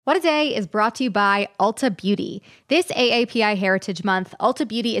What a Day is brought to you by Ulta Beauty. This AAPI Heritage Month, Ulta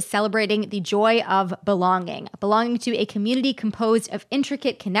Beauty is celebrating the joy of belonging to a community composed of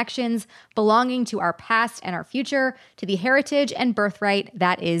intricate connections, belonging to our past and our future, to the heritage and birthright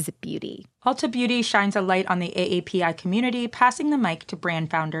that is beauty. Ulta Beauty shines a light on the AAPI community, passing the mic to brand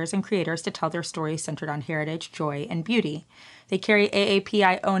founders and creators to tell their stories centered on heritage, joy, and beauty. They carry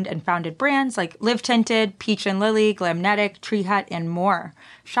AAPI-owned and founded brands like Live Tinted, Peach and Lily, Glamnetic, Tree Hut, and more.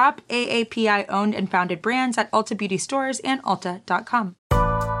 Shop AAPI-owned and founded brands at Ulta Beauty stores and Ulta.com.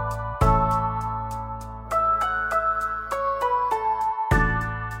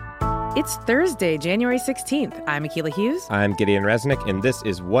 It's Thursday, January 16th. I'm Akilah Hughes. I'm Gideon Resnick, and this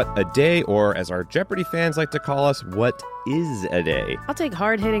is What a Day, or as our Jeopardy fans like to call us, What is a Day? I'll take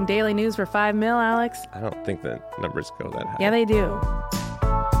hard-hitting daily news for $5 million, Alex. I don't think the numbers go that high. Yeah, they do.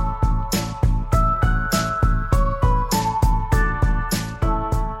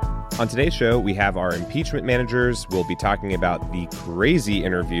 On today's show, we have our impeachment managers. We'll be talking about the crazy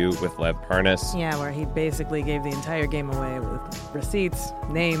interview with Lev Parnas. Yeah, where he basically gave the entire game away with receipts,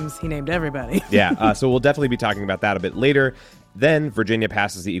 names. He named everybody. Yeah, so we'll definitely be talking about that a bit later. Then Virginia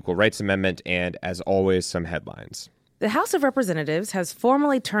passes the Equal Rights Amendment, and as always, some headlines. The House of Representatives has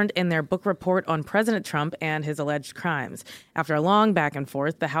formally turned in their book report on President Trump and his alleged crimes. After a long back and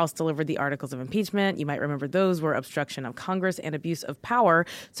forth, the House delivered the articles of impeachment. You might remember those were obstruction of Congress and abuse of power.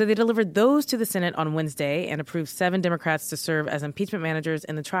 So they delivered those to the Senate on Wednesday and approved 7 Democrats to serve as impeachment managers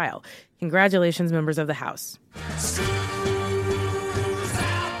in the trial. Congratulations, members of the House.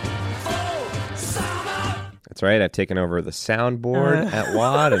 That's right. I've taken over the soundboard at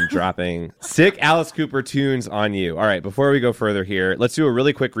WAD and dropping sick Alice Cooper tunes on you. All right, before we go further here, let's do a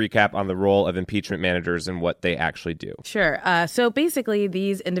really quick recap on the role of impeachment managers and what they actually do. Sure. So basically,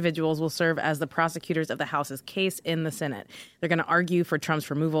 these individuals will serve as the prosecutors of the House's case in the Senate. They're going to argue for Trump's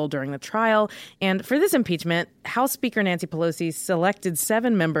removal during the trial. And for this impeachment, House Speaker Nancy Pelosi selected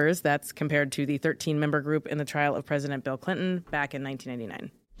 7 members. That's compared to the 13-member group in the trial of President Bill Clinton back in 1999.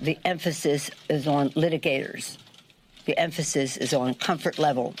 The emphasis is on litigators. The emphasis is on comfort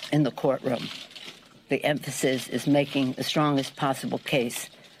level in the courtroom. The emphasis is making the strongest possible case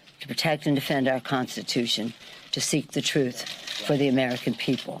to protect and defend our Constitution, to seek the truth for the American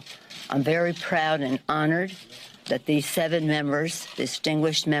people. I'm very proud and honored that these 7 members,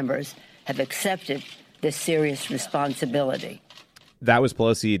 distinguished members, have accepted this serious responsibility. That was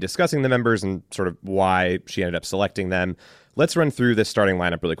Pelosi discussing the members and sort of why she ended up selecting them. Let's run through this starting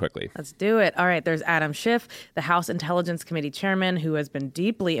lineup really quickly. Let's do it. All right, there's Adam Schiff, the House Intelligence Committee chairman, who has been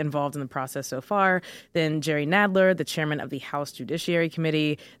deeply involved in the process so far. Then Jerry Nadler, the chairman of the House Judiciary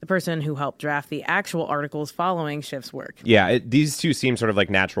Committee, the person who helped draft the actual articles following Schiff's work. Yeah, these two seem sort of like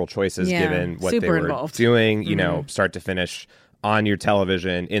natural choices given what they were doing, you know, start to finish on your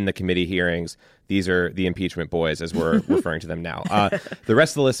television in the committee hearings. These are the impeachment boys, as we're referring to them now. The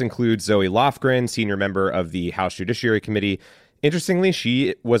rest of the list includes Zoe Lofgren, senior member of the House Judiciary Committee. Interestingly,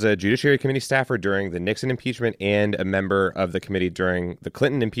 she was a Judiciary Committee staffer during the Nixon impeachment and a member of the committee during the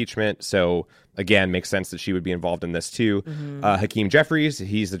Clinton impeachment. So, again, makes sense that she would be involved in this, too. Hakeem Jeffries,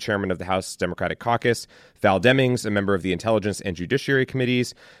 he's the chairman of the House Democratic Caucus. Val Demings, a member of the Intelligence and Judiciary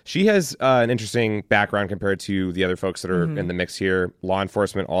Committees. She has an interesting background compared to the other folks that are in the mix here. Law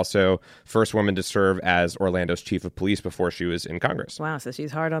enforcement also. First woman to serve as Orlando's chief of police before she was in Congress. Wow, so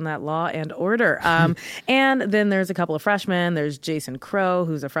she's hard on that law and order. And then there's a couple of freshmen. There's Jason Crow,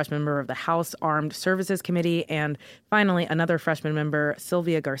 who's a freshman member of the House Armed Services Committee. And finally, another freshman member,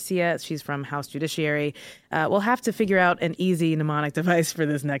 Sylvia Garcia. She's from House Judiciary. We'll have to figure out an easy mnemonic device for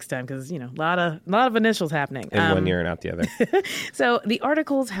this next time because, you know, a lot of initials happening. In one year and out the other. So the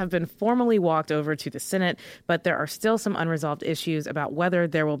articles have been formally walked over to the Senate, but there are still some unresolved issues about whether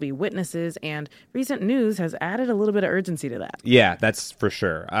there will be witnesses, and recent news has added a little bit of urgency to that. Yeah, that's for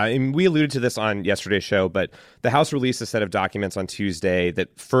sure. And we alluded to this on yesterday's show, but the House released a set of documents on Tuesday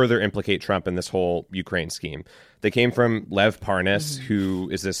that further implicate Trump in this whole Ukraine scheme. They came from Lev Parnas, who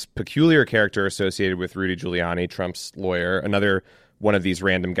is this peculiar character associated with Rudy Giuliani, Trump's lawyer, another one of these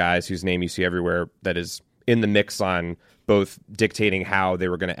random guys whose name you see everywhere that is in the mix on both dictating how they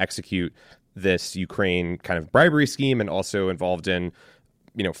were going to execute this Ukraine kind of bribery scheme and also involved in,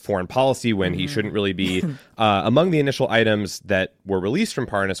 you know, foreign policy when he shouldn't really be. Among the initial items that were released from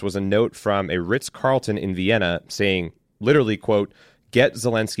Parnas was a note from a Ritz-Carlton in Vienna saying, literally, quote, "Get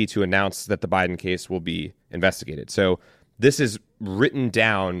Zelensky to announce that the Biden case will be investigated." So this is written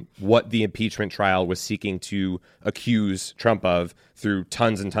down what the impeachment trial was seeking to accuse Trump of through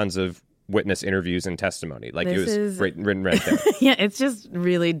tons and tons of witness interviews and testimony. Like, This it was written right there. Yeah, it's just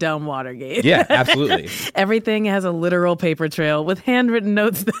really dumb Watergate. Yeah, absolutely. Everything has a literal paper trail with handwritten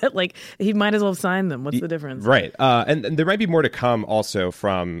notes that, like, he might as well have signed them. What's the difference? Right. And there might be more to come also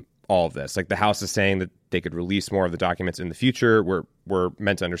from all of this. Like, the House is saying that they could release more of the documents in the future. We're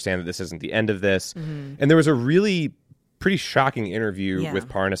meant to understand that this isn't the end of this. Mm-hmm. And there was a really pretty shocking interview with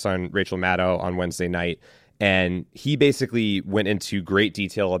Parnas on Rachel Maddow on Wednesday night. And he basically went into great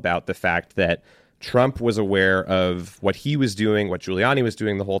detail about the fact that Trump was aware of what he was doing, what Giuliani was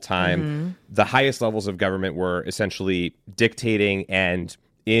doing the whole time. Mm-hmm. The highest levels of government were essentially dictating and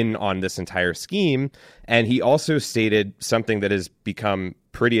in on this entire scheme. And he also stated something that has become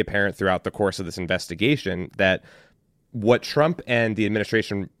pretty apparent throughout the course of this investigation, that what Trump and the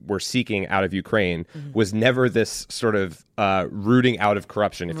administration were seeking out of Ukraine was never this sort of rooting out of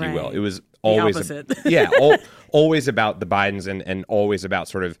corruption, if you will. It was always always about the Bidens and always about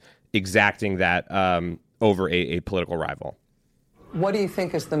sort of exacting that over a political rival. What do you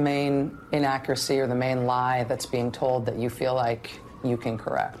think is the main inaccuracy or the main lie that's being told that you feel like you can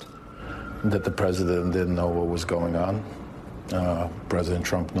correct? That the president didn't know what was going on. President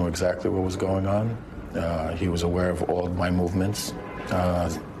Trump knew exactly what was going on. He was aware of all of my movements.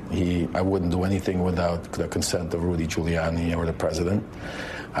 I wouldn't do anything without the consent of Rudy Giuliani or the president.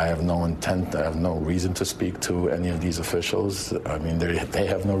 I have no intent, I have no reason to speak to any of these officials. I mean, they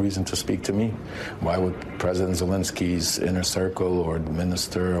have no reason to speak to me. Why would President Zelensky's inner circle or the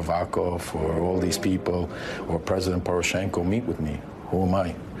Minister Avakov or all these people or President Poroshenko meet with me? Who am I?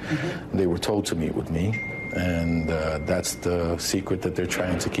 Mm-hmm. They were told to meet with me, and that's the secret that they're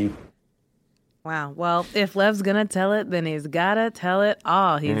trying to keep. Wow. Well, if Lev's going to tell it, then he's got to tell it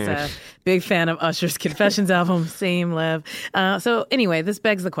all. He's a big fan of Usher's Confessions album. Same, Lev. So anyway, this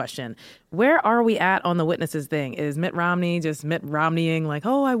begs the question. Where are we at on the witnesses thing? Is Mitt Romney just Mitt Romneying like,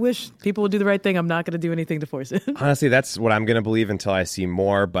 oh, I wish people would do the right thing. I'm not going to do anything to force it. Honestly, that's what I'm going to believe until I see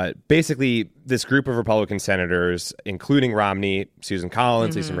more. But basically, this group of Republican senators, including Romney, Susan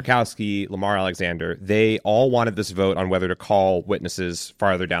Collins, Lisa Murkowski, Lamar Alexander, they all wanted this vote on whether to call witnesses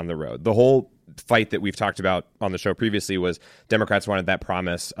farther down the road. The whole fight that we've talked about on the show previously was Democrats wanted that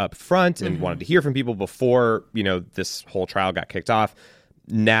promise up front and wanted to hear from people before, this whole trial got kicked off.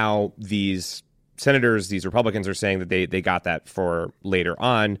 Now these senators, these Republicans are saying that they got that for later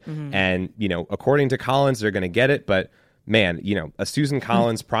on. And, according to Collins, they're going to get it. But man, a Susan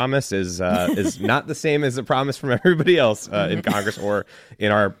Collins promise is not the same as a promise from everybody else in Congress or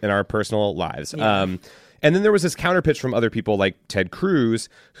in our personal lives. Yeah. And then there was this counterpitch from other people like Ted Cruz,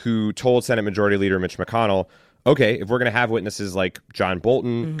 who told Senate Majority Leader Mitch McConnell, okay, if we're going to have witnesses like John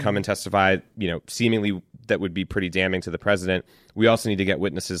Bolton come and testify, seemingly that would be pretty damning to the president, we also need to get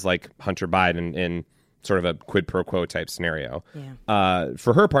witnesses like Hunter Biden in sort of a quid pro quo type scenario. Yeah.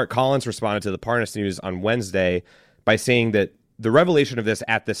 For her part, Collins responded to the Parnas News on Wednesday by saying that the revelation of this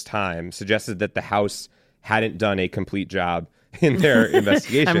at this time suggested that the House hadn't done a complete job in their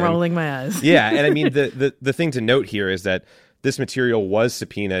investigation. I'm rolling my eyes. Yeah, and I mean, the thing to note here is that this material was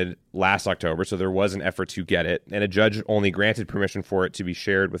subpoenaed last October, so there was an effort to get it, and a judge only granted permission for it to be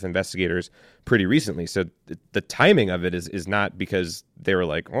shared with investigators pretty recently. So the timing of it is not because they were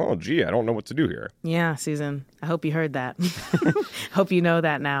like, oh, gee, I don't know what to do here. Yeah, Susan, I hope you heard that. Hope you know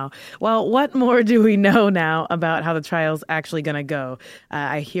that now. Well, what more do we know now about how the trial's actually going to go?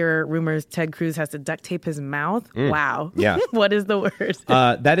 I hear rumors Ted Cruz has to duct tape his mouth. Wow. Yeah. What is the worst?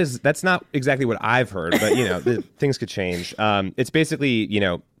 That's not exactly what I've heard, but, things could change. It's basically,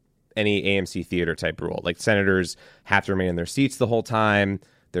 any AMC theater type rule. Like, senators have to remain in their seats the whole time.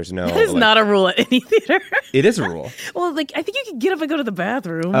 There's no... That is not a rule at any theater. It is a rule. Well, I think you can get up and go to the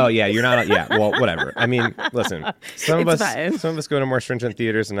bathroom. Oh, yeah, you're not... Yeah, well, whatever. I mean, listen, some of us go to more stringent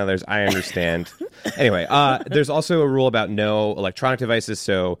theaters than others. I understand. Anyway, there's also a rule about no electronic devices,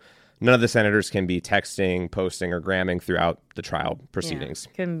 so none of the senators can be texting, posting, or gramming throughout the trial proceedings.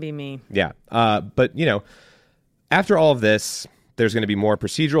 Yeah, couldn't be me. Yeah. But, after all of this, there's going to be more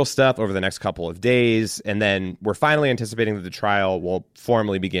procedural stuff over the next couple of days, and then we're finally anticipating that the trial will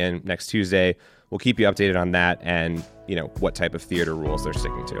formally begin next Tuesday. We'll keep you updated on that and, what type of theater rules they're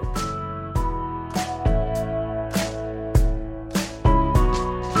sticking to.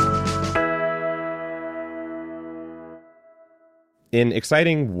 In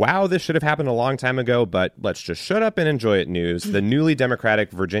exciting, wow, this should have happened a long time ago, but let's just shut up and enjoy it news, the newly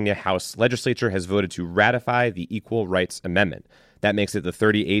Democratic Virginia House Legislature has voted to ratify the Equal Rights Amendment. That makes it the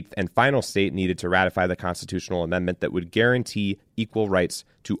 38th and final state needed to ratify the constitutional amendment that would guarantee equal rights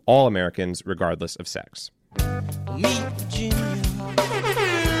to all Americans, regardless of sex. Meet Virginia.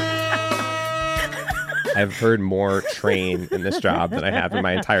 I've heard more train in this job than I have in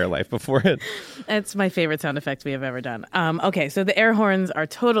my entire life before it. It's my favorite sound effect we have ever done. Okay, so the air horns are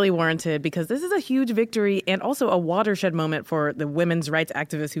totally warranted because this is a huge victory and also a watershed moment for the women's rights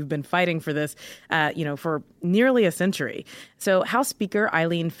activists who've been fighting for this, for nearly a century. So House Speaker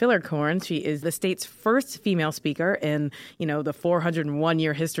Eileen Fillerkorn, she is the state's first female speaker in, the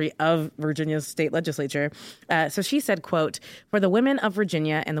 401-year history of Virginia's state legislature. So she said, quote, "For the women of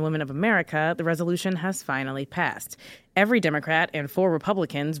Virginia and the women of America, the resolution has finally passed. Every Democrat and 4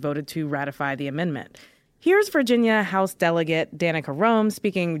 Republicans voted to ratify the amendment." Here's Virginia House Delegate Danica Roem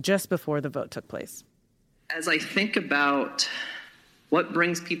speaking just before the vote took place. As I think about what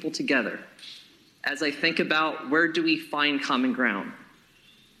brings people together, as I think about where do we find common ground,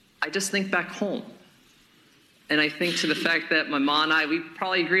 I just think back home. And I think to the fact that my mom and I, we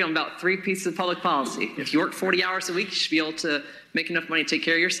probably agree on about 3 pieces of public policy. If you work 40 hours a week, you should be able to make enough money to take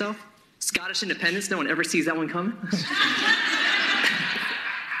care of yourself. Scottish independence, no one ever sees that one coming.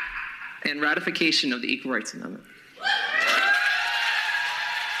 And ratification of the Equal Rights Amendment.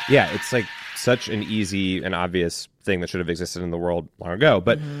 Yeah, it's like such an easy and obvious thing that should have existed in the world long ago.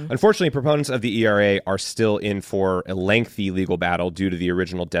 But unfortunately, proponents of the ERA are still in for a lengthy legal battle due to the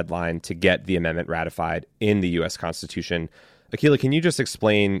original deadline to get the amendment ratified in the U.S. Constitution. Akilah, can you just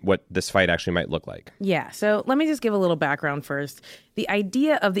explain what this fight actually might look like? Yeah, so let me just give a little background first. The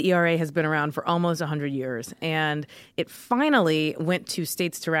idea of the ERA has been around for almost 100 years, and it finally went to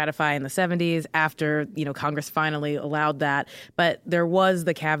states to ratify in the 70s after, Congress finally allowed that. But there was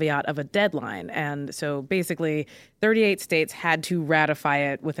the caveat of a deadline. And so basically, 38 states had to ratify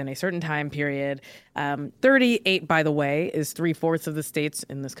it within a certain time period. 38, by the way, is 3/4 of the states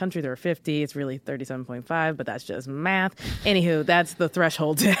in this country. There are 50. It's really 37.5, but that's just math. Anywho, that's the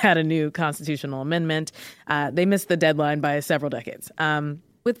threshold to add a new constitutional amendment. They missed the deadline by several decades.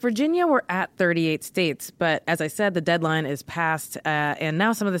 With Virginia, we're at 38 states, but as I said, the deadline is passed, and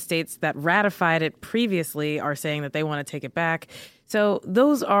now some of the states that ratified it previously are saying that they want to take it back. So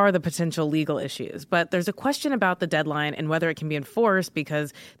those are the potential legal issues. But there's a question about the deadline and whether it can be enforced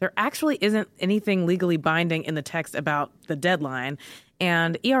because there actually isn't anything legally binding in the text about the deadline.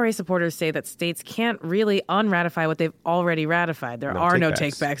 And ERA supporters say that states can't really unratify what they've already ratified. There are no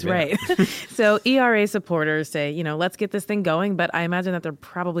takebacks, right? So ERA supporters say, let's get this thing going, but I imagine that they're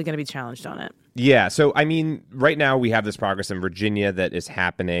probably going to be challenged on it. Yeah, so right now we have this progress in Virginia that is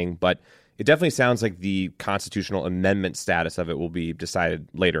happening, but it definitely sounds like the constitutional amendment status of it will be decided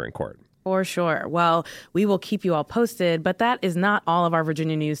later in court. For sure. Well, we will keep you all posted, but that is not all of our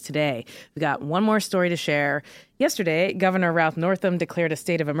Virginia news today. We got one more story to share. Yesterday, Governor Ralph Northam declared a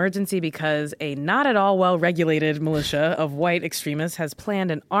state of emergency because a not at all well-regulated militia of white extremists has planned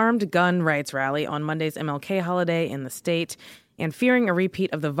an armed gun rights rally on Monday's MLK holiday in the state. And fearing a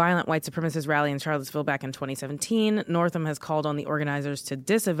repeat of the violent white supremacist rally in Charlottesville back in 2017, Northam has called on the organizers to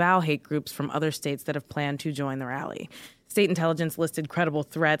disavow hate groups from other states that have planned to join the rally. State intelligence listed credible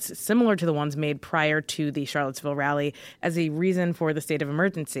threats similar to the ones made prior to the Charlottesville rally as a reason for the state of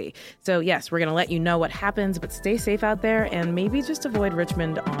emergency. So yes, we're going to let you know what happens, but stay safe out there and maybe just avoid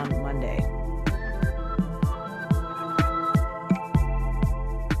Richmond on Monday.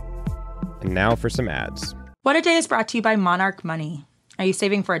 And now for some ads. What a Day is brought to you by Monarch Money. Are you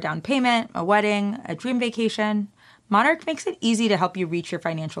saving for a down payment, a wedding, a dream vacation? Monarch makes it easy to help you reach your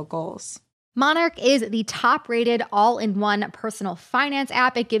financial goals. Monarch is the top-rated all-in-one personal finance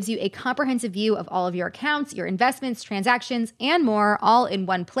app. It gives you a comprehensive view of all of your accounts, your investments, transactions, and more, all in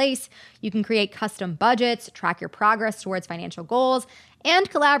one place. You can create custom budgets, track your progress towards financial goals, and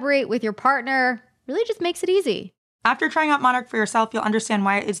collaborate with your partner. Really just makes it easy. After trying out Monarch for yourself, you'll understand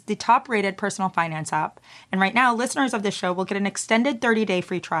why it's the top-rated personal finance app. And right now, listeners of this show will get an extended 30-day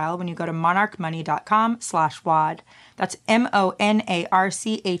free trial when you go to monarchmoney.com/WAD. That's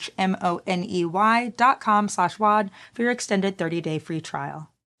monarchmoney.com/WAD for your extended 30-day free trial.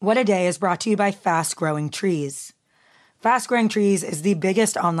 What a Day is brought to you by Fast Growing Trees. Fast Growing Trees is the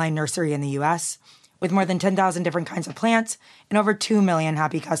biggest online nursery in the U.S., with more than 10,000 different kinds of plants and over 2 million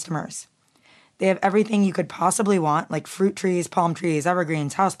happy customers. They have everything you could possibly want, like fruit trees, palm trees,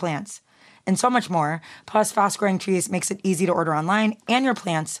 evergreens, houseplants, and so much more. Plus, Fast Growing Trees makes it easy to order online, and your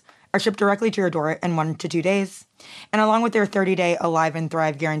plants are shipped directly to your door in 1 to 2 days. And along with their 30-day Alive and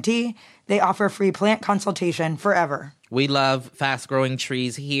Thrive guarantee, they offer free plant consultation forever. We love Fast Growing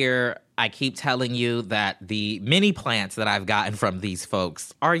Trees here. I keep telling you that the mini plants that I've gotten from these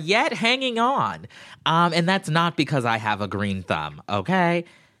folks are yet hanging on. And that's not because I have a green thumb, okay?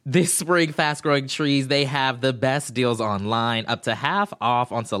 This spring, Fast Growing Trees, they have the best deals online, up to half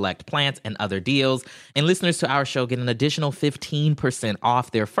off on select plants and other deals. And listeners to our show get an additional 15% off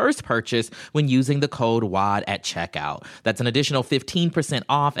their first purchase when using the code WAD at checkout. That's an additional 15%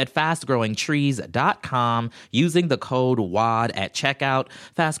 off at fastgrowingtrees.com using the code WAD at checkout.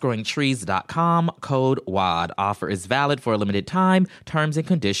 Fastgrowingtrees.com, code WAD. Offer is valid for a limited time. Terms and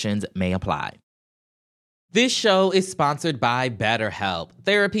conditions may apply. This show is sponsored by BetterHelp.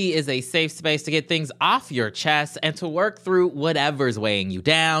 Therapy is a safe space to get things off your chest and to work through whatever's weighing you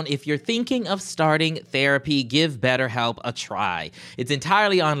down. If you're thinking of starting therapy, give BetterHelp a try. It's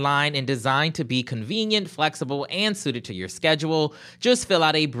entirely online and designed to be convenient, flexible, and suited to your schedule. Just fill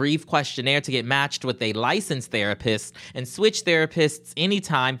out a brief questionnaire to get matched with a licensed therapist and switch therapists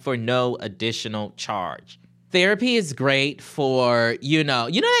anytime for no additional charge. Therapy is great for, you know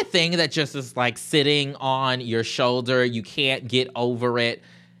that thing that just is like sitting on your shoulder, you can't get over it,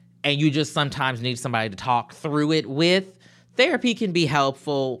 and you just sometimes need somebody to talk through it with? Therapy can be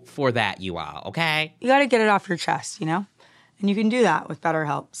helpful for that, you all, okay? You got to get it off your chest, And you can do that with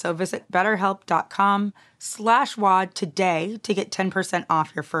BetterHelp. So visit betterhelp.com/WAD today to get 10%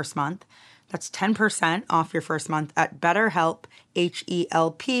 off your first month. That's 10% off your first month at BetterHelp,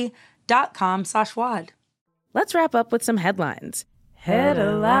 HELP.com/WAD. Let's wrap up with some headlines.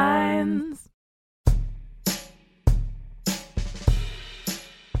 Headlines.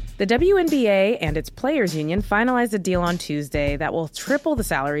 The WNBA and its players union finalized a deal on Tuesday that will triple the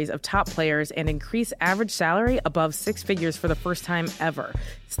salaries of top players and increase average salary above six figures for the first time ever.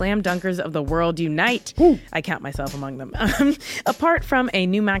 Slam dunkers of the world unite. Woo. I count myself among them. Apart from a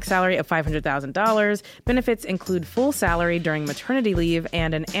new max salary of $500,000, benefits include full salary during maternity leave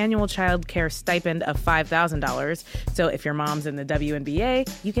and an annual child care stipend of $5,000. So if your mom's in the WNBA,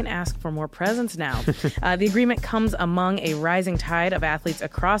 you can ask for more presents now. The agreement comes among a rising tide of athletes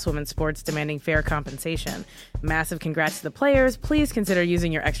across women's sports demanding fair compensation. Massive congrats to the players. Please consider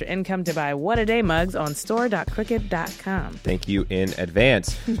using your extra income to buy What a Day mugs on store.crooked.com. Thank you in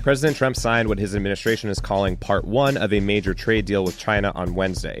advance. President Trump signed what his administration is calling Part 1 of a major trade deal with China on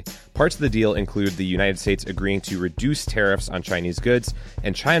Wednesday. Parts of the deal include the United States agreeing to reduce tariffs on Chinese goods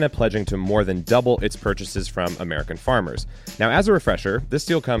and China pledging to more than double its purchases from American farmers. Now, as a refresher, this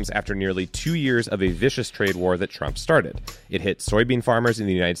deal comes after nearly 2 years of a vicious trade war that Trump started. It hit soybean farmers in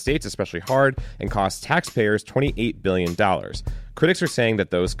the United States especially hard and cost taxpayers $28 billion. Critics are saying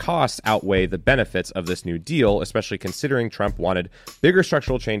that those costs outweigh the benefits of this new deal, especially considering Trump wanted bigger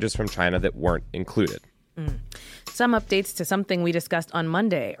structural changes from China that weren't included. Some updates to something we discussed on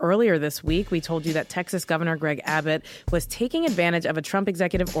Monday. Earlier this week, we told you that Texas Governor Greg Abbott was taking advantage of a Trump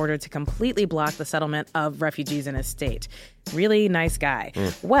executive order to completely block the settlement of refugees in his state. Really nice guy.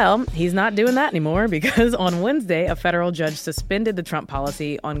 Well, he's not doing that anymore because on Wednesday, a federal judge suspended the Trump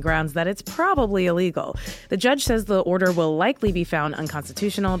policy on grounds that it's probably illegal. The judge says the order will likely be found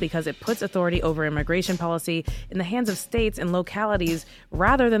unconstitutional because it puts authority over immigration policy in the hands of states and localities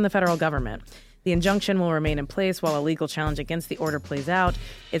rather than the federal government. The injunction will remain in place while a legal challenge against the order plays out.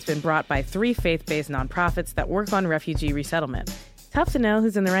 It's been brought by 3 faith-based nonprofits that work on refugee resettlement. Tough to know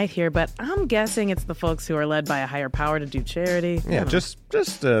who's in the right here, but I'm guessing it's the folks who are led by a higher power to do charity. Yeah, just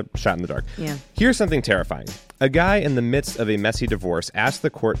a shot in the dark. Yeah. Here's something terrifying. A guy in the midst of a messy divorce asked the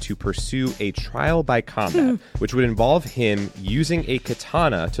court to pursue a trial by combat, which would involve him using a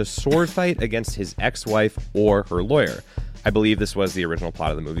katana to sword fight against his ex-wife or her lawyer. I believe this was the original plot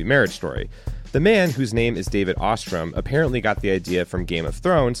of the movie Marriage Story. The man, whose name is David Ostrom, apparently got the idea from Game of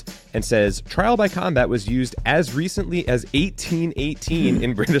Thrones and says trial by combat was used as recently as 1818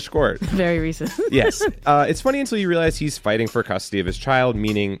 in British court. Very recent. Yes. It's funny until you realize he's fighting for custody of his child,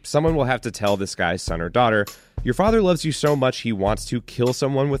 meaning someone will have to tell this guy's son or daughter, your father loves you so much he wants to kill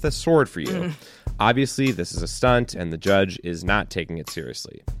someone with a sword for you. Obviously, this is a stunt, and the judge is not taking it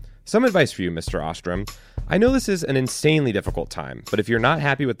seriously. Some advice for you, Mr. Ostrom. I know this is an insanely difficult time, but if you're not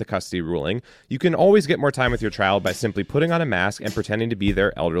happy with the custody ruling, you can always get more time with your child by simply putting on a mask and pretending to be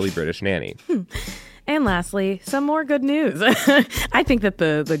their elderly British nanny. And lastly, some more good news. I think that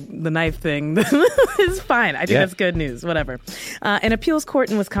the knife thing is fine. I think that's good news, whatever. An appeals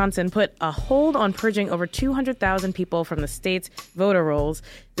court in Wisconsin put a hold on purging over 200,000 people from the state's voter rolls.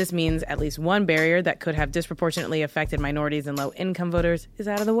 This means at least one barrier that could have disproportionately affected minorities and low-income voters is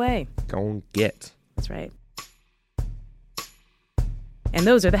out of the way. Go get. That's right. And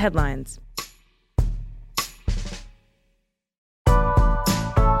those are the headlines.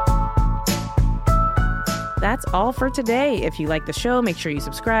 That's all for today. If you like the show, make sure you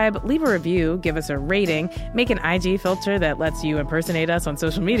subscribe, leave a review, give us a rating, make an IG filter that lets you impersonate us on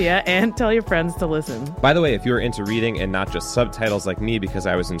social media, and tell your friends to listen. By the way, if you're into reading and not just subtitles like me because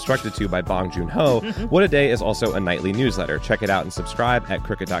I was instructed to by Bong Joon-ho, What a Day is also a nightly newsletter. Check it out and subscribe at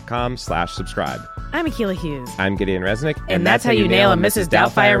crooked.com/subscribe. I'm Akilah Hughes. I'm Gideon Resnick. And that's how you nail a Mrs.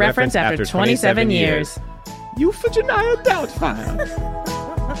 Doubtfire reference after 27 years. Euphigenia Doubtfire.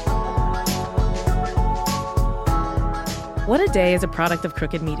 What a Day is a product of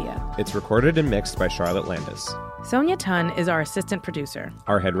Crooked Media. It's recorded and mixed by Charlotte Landis. Sonia Tun is our assistant producer.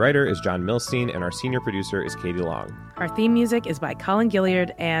 Our head writer is John Milstein, and our senior producer is Katie Long. Our theme music is by Colin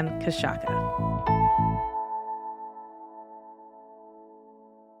Gilliard and Kashaka.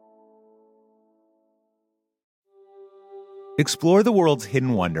 Explore the world's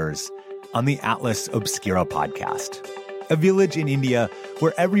hidden wonders on the Atlas Obscura podcast. A village in India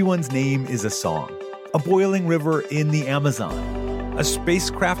where everyone's name is a song. A boiling river in the Amazon. A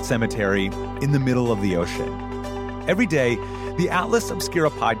spacecraft cemetery in the middle of the ocean. Every day, the Atlas Obscura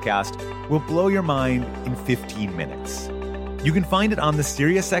podcast will blow your mind in 15 minutes. You can find it on the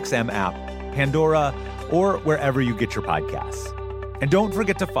SiriusXM app, Pandora, or wherever you get your podcasts. And don't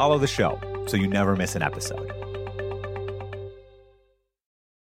forget to follow the show so you never miss an episode.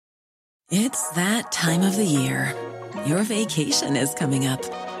 It's that time of the year. Your vacation is coming up.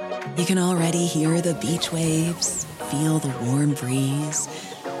 You can already hear the beach waves, feel the warm breeze,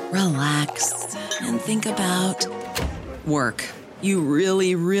 relax, and think about work. You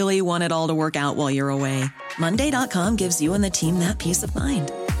really, really want it all to work out while you're away. Monday.com gives you and the team that peace of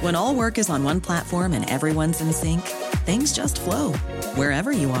mind. When all work is on one platform and everyone's in sync, things just flow.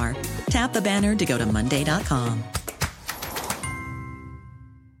 Wherever you are, tap the banner to go to Monday.com.